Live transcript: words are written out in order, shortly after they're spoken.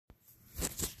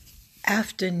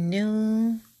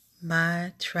Afternoon,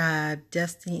 my tribe,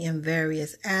 destiny in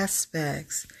various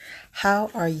aspects.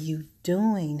 How are you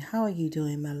doing? How are you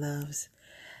doing, my loves?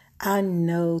 I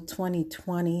know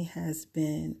 2020 has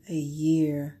been a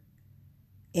year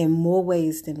in more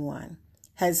ways than one,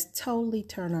 has totally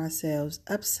turned ourselves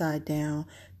upside down.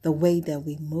 The way that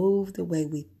we move, the way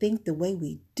we think, the way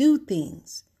we do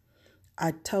things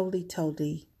are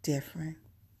totally different.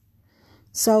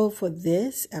 So for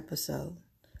this episode,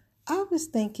 I was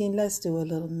thinking, let's do a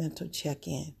little mental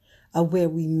check-in of where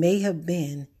we may have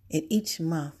been in each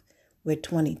month where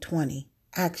 2020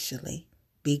 actually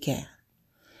began.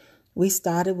 We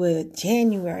started with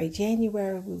January.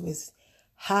 January, we was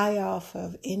high off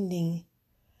of ending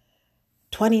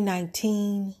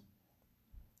 2019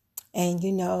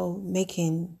 and,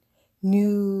 making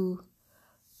new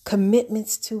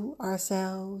commitments to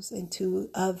ourselves and to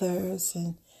others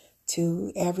and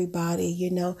to everybody,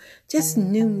 just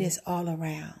newness all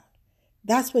around.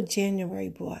 That's what January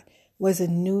brought, was a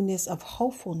newness of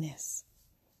hopefulness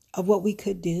of what we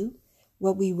could do,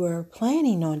 what we were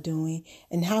planning on doing,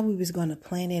 and how we was going to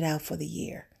plan it out for the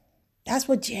year. That's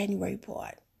what January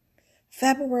brought.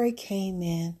 February came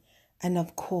in, and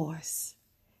of course,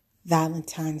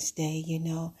 Valentine's Day,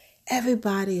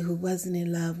 everybody who wasn't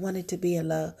in love, wanted to be in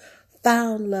love,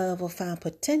 found love or found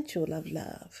potential of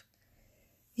love.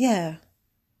 Yeah,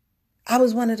 I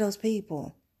was one of those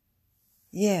people.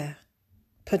 Yeah,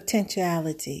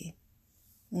 potentiality.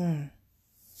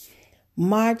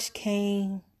 March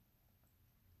came,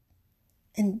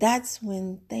 and that's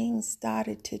when things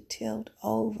started to tilt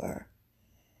over.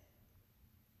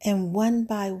 And one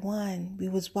by one, we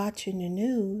was watching the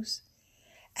news,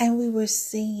 and we were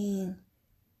seeing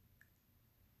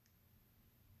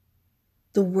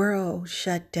the world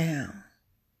shut down.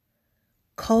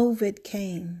 COVID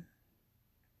came,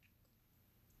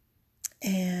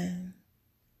 and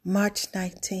March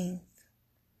 19th,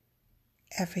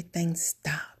 everything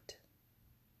stopped.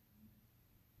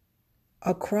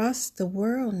 Across the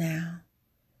world now,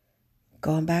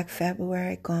 going back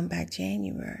February, going back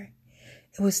January,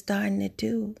 it was starting to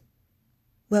do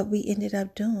what we ended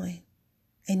up doing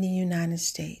in the United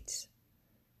States.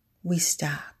 We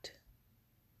stopped.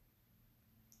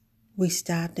 We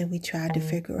stopped and we tried to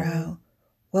figure out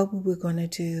what we were going to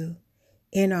do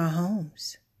in our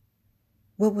homes.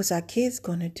 What was our kids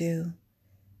going to do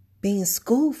being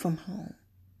schooled from home?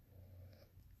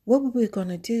 What were we going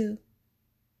to do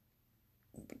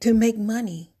to make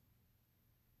money?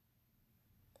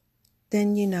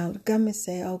 Then, the government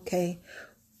say, okay,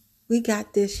 we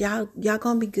got this. Y'all going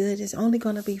to be good. It's only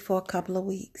going to be for a couple of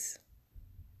weeks.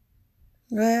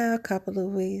 Well, a couple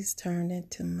of weeks turned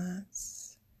into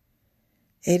months.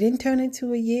 It didn't turn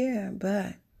into a year,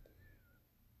 but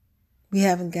we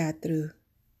haven't got through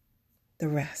the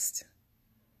rest.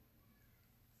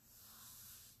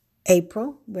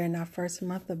 April, we're in our first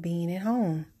month of being at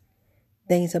home.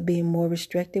 Things are being more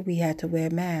restricted. We had to wear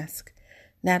masks.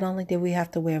 Not only did we have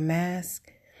to wear masks,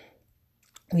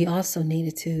 we also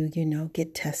needed to,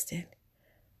 get tested.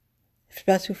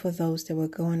 Especially for those that were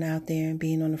going out there and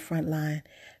being on the front line.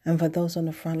 And for those on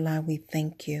the front line, we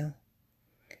thank you.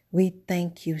 We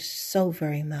thank you so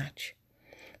very much.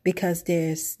 Because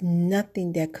there's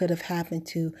nothing that could have happened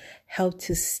to help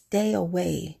to stay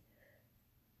away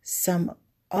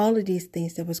all of these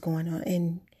things that was going on.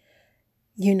 And,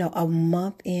 a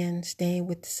month in staying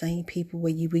with the same people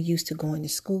where you were used to going to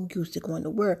school, used to going to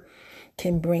work,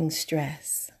 can bring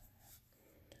stress.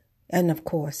 And of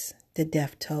course, the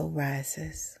death toll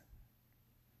rises.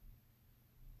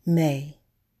 May,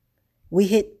 we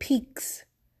hit peaks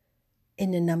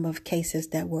in the number of cases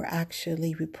that were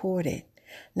actually reported.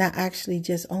 Not actually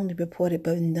just only reported,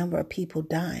 but the number of people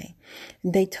dying.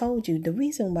 And they told you the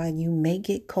reason why you may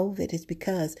get COVID is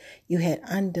because you had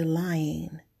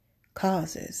underlying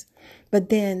causes. But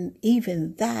then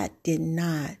even that did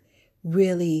not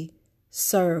really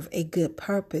serve a good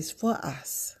purpose for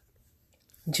us.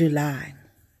 July,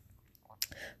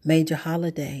 major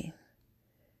holiday.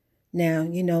 Now,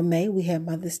 May, we had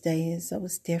Mother's Day, so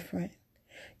it's different.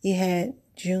 You had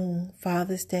June,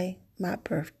 Father's Day, my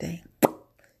birthday.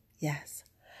 Yes.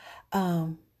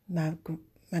 My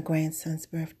grandson's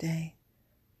birthday.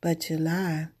 But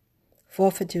July,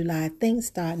 4th of July, things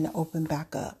starting to open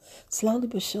back up. Slowly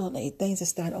but surely, things are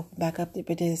starting to open back up.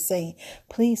 But they're saying,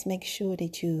 please make sure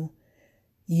that you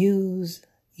use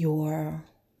your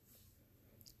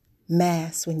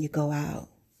mask when you go out.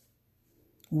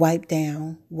 Wipe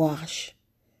down, wash.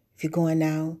 If you're going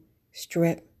out,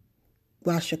 strip,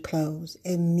 wash your clothes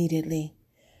immediately.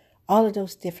 All of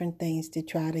those different things to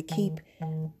try to keep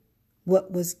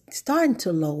what was starting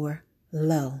to lower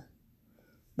low.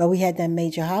 But we had that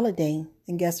major holiday.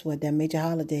 And guess what? That major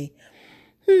holiday.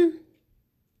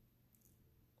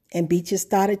 And beaches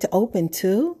started to open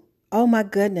too. Oh my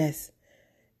goodness.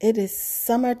 It is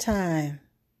summertime.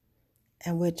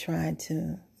 And we're trying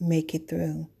to make it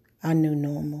through our new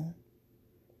normal.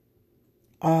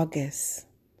 August.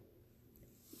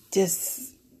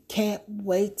 Just can't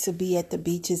wait to be at the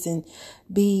beaches and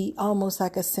be almost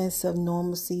like a sense of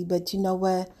normalcy. But you know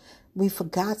what? We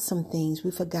forgot some things.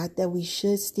 We forgot that we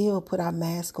should still put our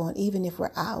mask on even if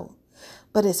we're out.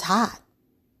 But it's hot.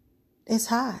 It's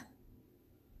hot.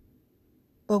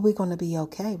 But we're going to be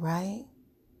okay, right?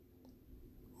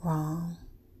 Wrong.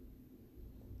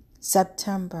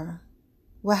 September.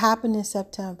 What happened in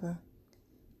September?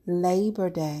 Labor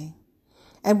Day.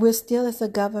 And we're still, as a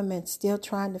government, still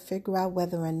trying to figure out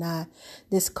whether or not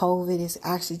this COVID is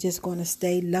actually just going to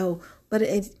stay low. But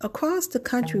across the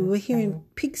country, we're hearing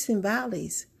peaks and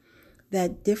valleys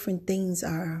that different things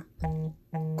are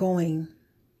going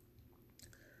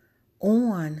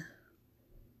on.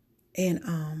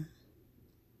 And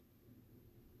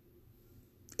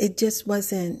it just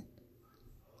wasn't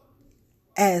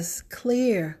as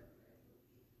clear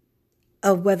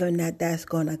of whether or not that's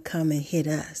going to come and hit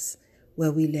us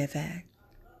where we live at.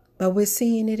 But we're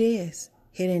seeing it is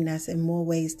hitting us in more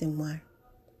ways than one.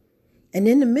 And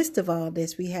in the midst of all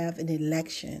this, we have an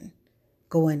election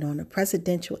going on, a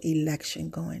presidential election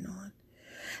going on.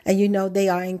 And you know, they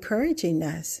are encouraging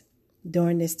us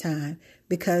during this time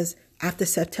because after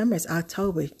September is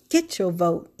October. Get your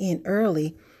vote in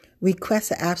early.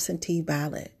 Request an absentee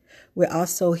ballot. We're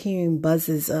also hearing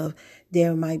buzzes of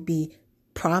there might be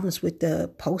problems with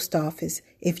the post office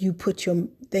if you put your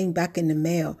thing back in the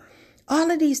mail.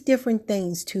 All of these different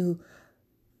things to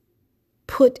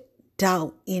put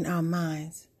doubt in our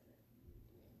minds.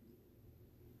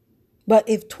 But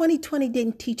if 2020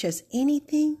 didn't teach us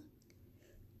anything,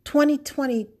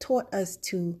 2020 taught us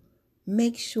to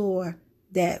make sure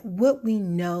that what we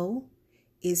know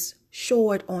is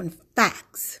shored on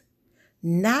facts,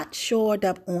 not shored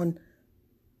up on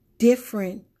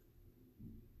different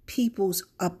people's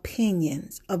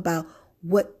opinions about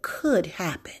what could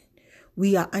happen.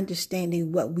 We are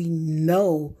understanding what we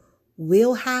know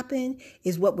will happen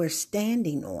is what we're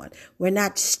standing on. We're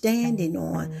not standing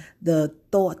on the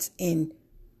thoughts and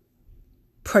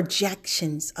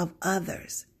projections of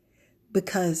others,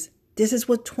 because this is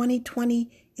what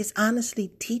 2020 is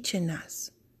honestly teaching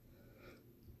us.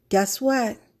 Guess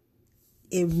what?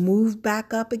 It moved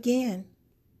back up again.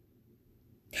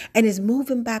 And it's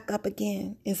moving back up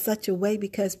again in such a way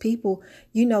because people,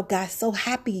 got so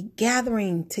happy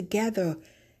gathering together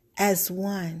as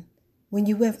one. When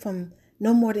you went from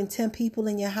no more than 10 people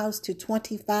in your house to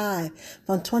 25,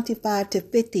 from 25 to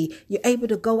 50, you're able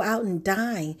to go out and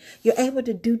dine. You're able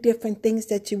to do different things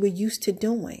that you were used to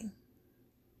doing.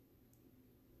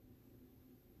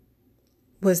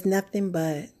 Was nothing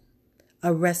but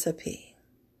a recipe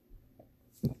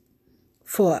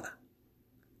for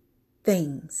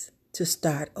things to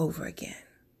start over again.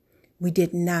 We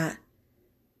did not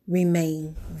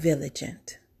remain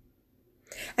vigilant.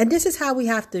 And this is how we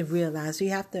have to realize. We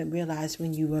have to realize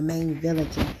when you remain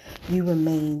vigilant, you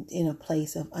remain in a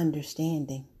place of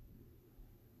understanding.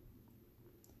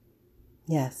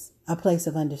 Yes, a place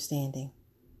of understanding.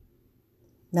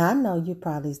 Now, I know you're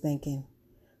probably thinking,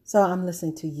 so I'm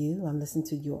listening to you. I'm listening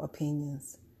to your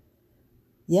opinions.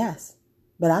 Yes,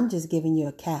 but I'm just giving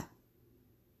you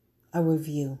a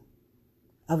review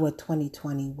of what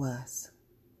 2020 was.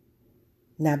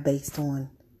 Not based on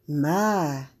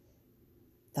my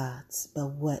thoughts, but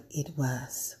what it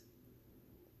was.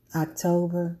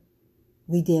 October,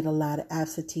 we did a lot of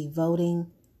absentee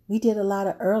voting. We did a lot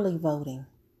of early voting.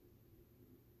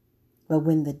 But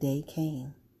when the day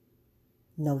came,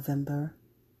 November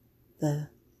the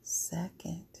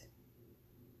 2nd,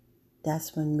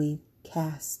 that's when we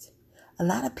cast. A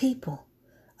lot of people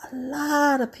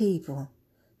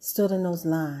stood in those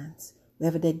lines,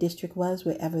 wherever their district was,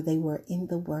 wherever they were in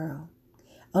the world,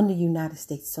 on the United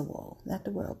States soil, not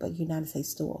the world, but United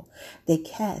States soil. They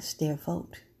cast their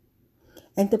vote.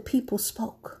 And the people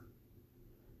spoke.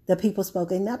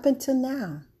 And up until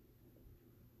now,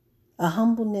 a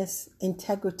humbleness,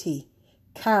 integrity,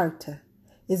 character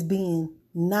is being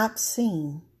not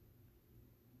seen.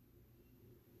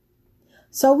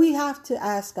 So we have to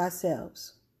ask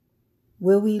ourselves,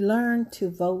 will we learn to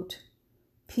vote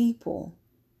people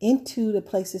into the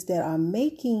places that are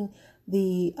making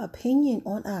the opinion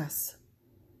on us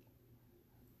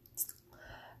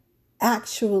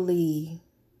actually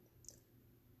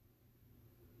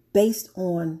based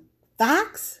on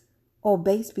facts or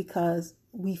based because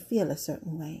we feel a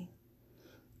certain way?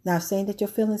 Now, saying that your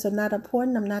feelings are not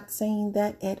important, I'm not saying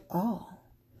that at all.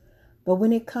 But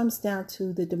when it comes down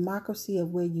to the democracy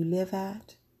of where you live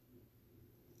at,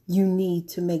 you need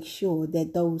to make sure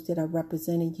that those that are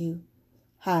representing you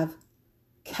have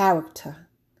character,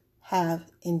 have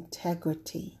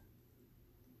integrity.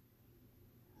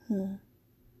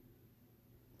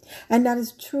 And that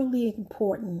is truly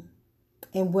important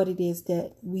in what it is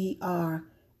that we are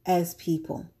as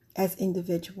people, as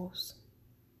individuals.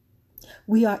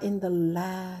 We are in the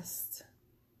last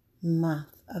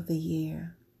month of the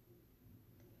year.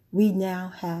 We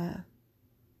now have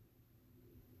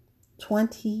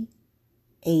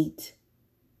 28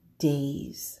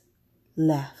 days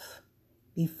left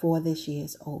before this year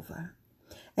is over.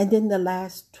 And then the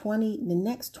next 20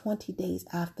 days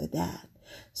after that.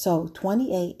 So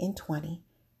 28 and 20.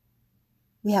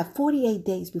 We have 48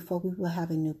 days before we will have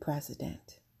a new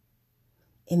president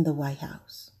in the White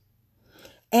House.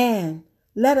 And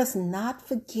let us not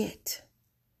forget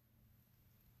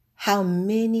how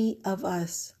many of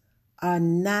us are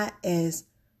not as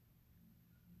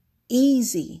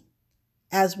easy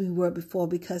as we were before,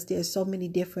 because there's so many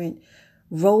different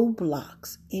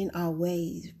roadblocks in our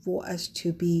ways for us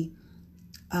to be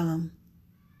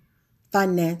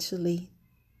financially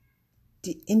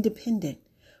independent.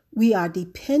 We are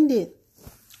dependent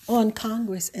on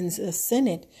Congress and the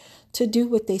Senate to do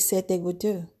what they said they would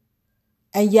do.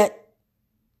 And yet,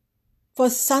 for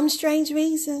some strange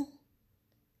reason,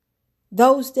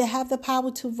 those that have the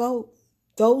power to vote,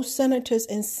 those senators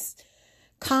and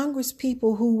Congress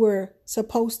people who were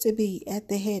supposed to be at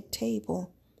the head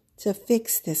table to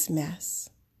fix this mess,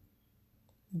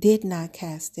 did not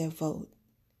cast their vote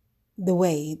the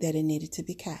way that it needed to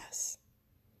be cast.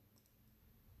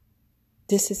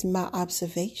 This is my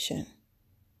observation.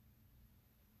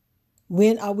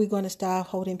 When are we going to start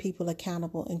holding people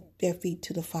accountable and their feet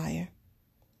to the fire?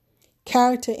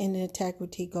 Character and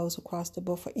integrity goes across the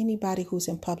board for anybody who's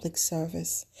in public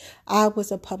service. I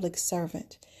was a public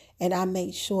servant, and I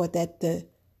made sure that the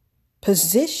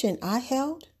position I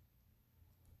held,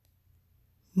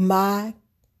 my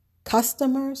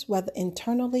customers, whether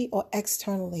internally or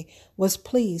externally, was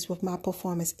pleased with my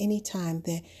performance anytime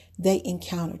that they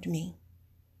encountered me.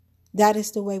 That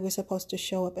is the way we're supposed to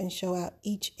show up and show out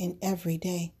each and every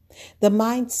day. The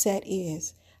mindset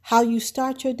is how you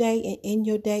start your day and end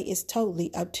your day is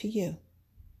totally up to you.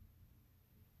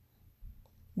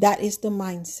 That is the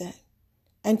mindset.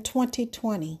 And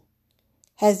 2020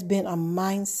 has been a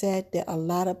mindset that a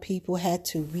lot of people had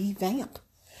to revamp,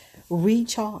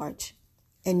 recharge,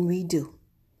 and redo.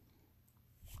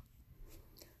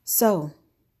 So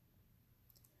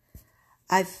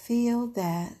I feel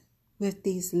that with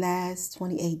these last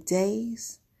 28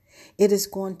 days, it is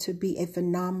going to be a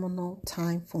phenomenal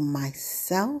time for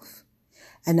myself.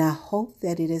 And I hope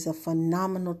that it is a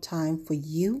phenomenal time for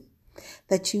you,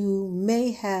 that you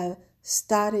may have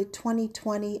started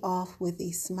 2020 off with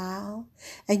a smile,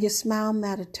 and your smile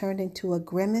might have turned into a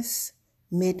grimace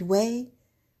midway,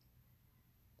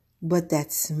 but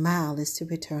that smile is to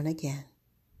return again.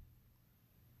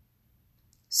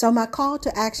 So my call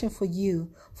to action for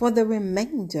you for the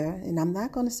remainder, and I'm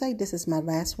not going to say this is my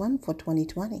last one for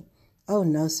 2020. Oh,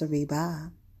 no, siree,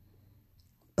 Bob.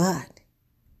 But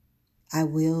I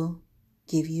will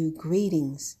give you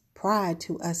greetings prior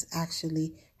to us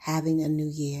actually having a new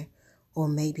year, or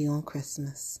maybe on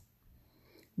Christmas.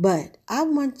 But I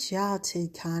want y'all to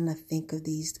kind of think of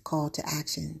these call to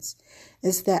actions.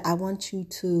 Is that I want you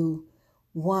to,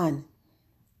 one,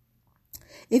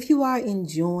 if you are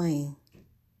enjoying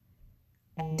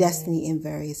Destiny in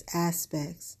various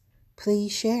aspects,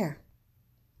 please share.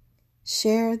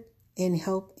 Share and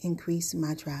help increase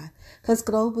my drive. Because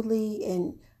globally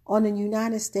and on the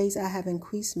United States, I have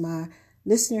increased my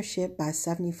listenership by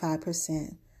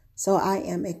 75%. So I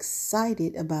am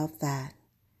excited about that.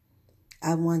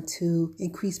 I want to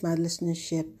increase my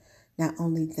listenership, not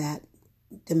only that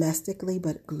domestically,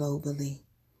 but globally.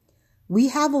 We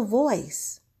have a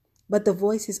voice, but the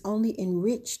voice is only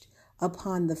enriched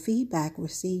upon the feedback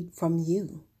received from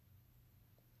you.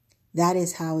 That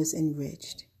is how it's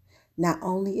enriched. Not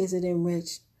only is it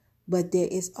enriched, but there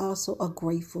is also a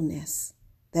gratefulness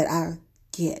that I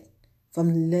get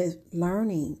from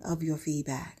learning of your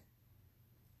feedback.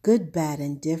 Good, bad,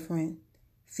 and different.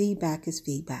 Feedback is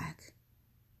feedback.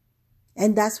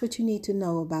 And that's what you need to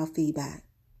know about feedback.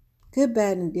 Good,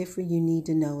 bad, and different, you need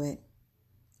to know it.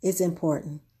 It's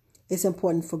important. It's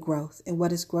important for growth. And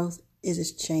what is growth?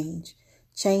 Is change.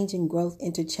 Change and growth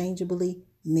interchangeably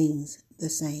means the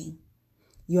same.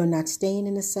 You're not staying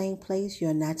in the same place.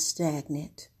 You're not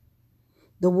stagnant.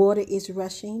 The water is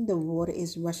rushing. The water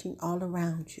is rushing all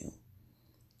around you.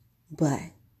 But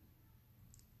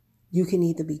you can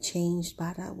either be changed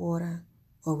by that water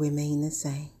or remain the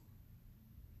same.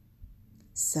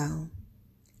 So,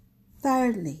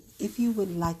 thirdly, if you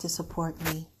would like to support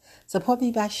me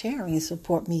by sharing,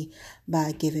 support me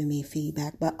by giving me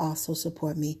feedback, but also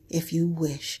support me if you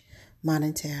wish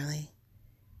monetarily.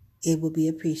 It would be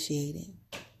appreciated.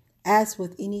 As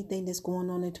with anything that's going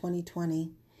on in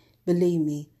 2020, believe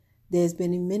me, there's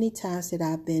been many times that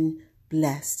I've been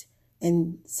blessed.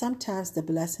 And sometimes the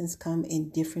blessings come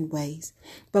in different ways.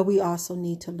 But we also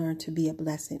need to learn to be a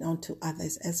blessing unto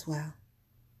others as well.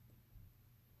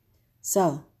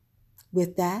 So,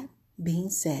 with that being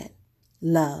said,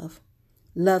 love.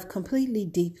 Love completely,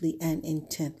 deeply, and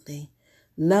intently.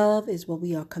 Love is what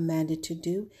we are commanded to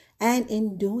do. And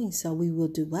in doing so, we will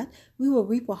do what? We will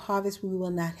reap a harvest. We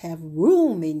will not have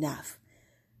room enough.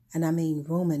 And I mean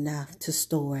room enough to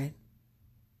store it.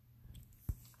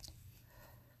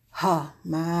 Oh,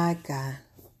 my God.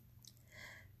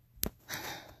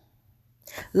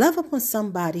 Love upon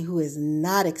somebody who is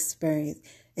not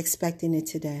expecting it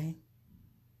today.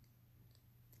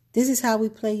 This is how we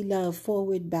play love: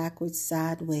 forward, backwards,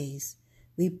 sideways.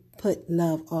 We put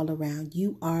love all around.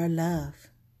 You are love.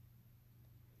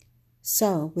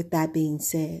 So, with that being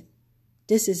said,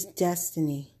 this is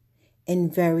Destiny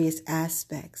in various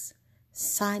aspects,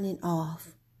 signing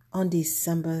off on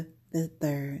December the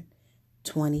 3rd,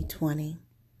 2020.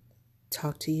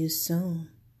 Talk to you soon.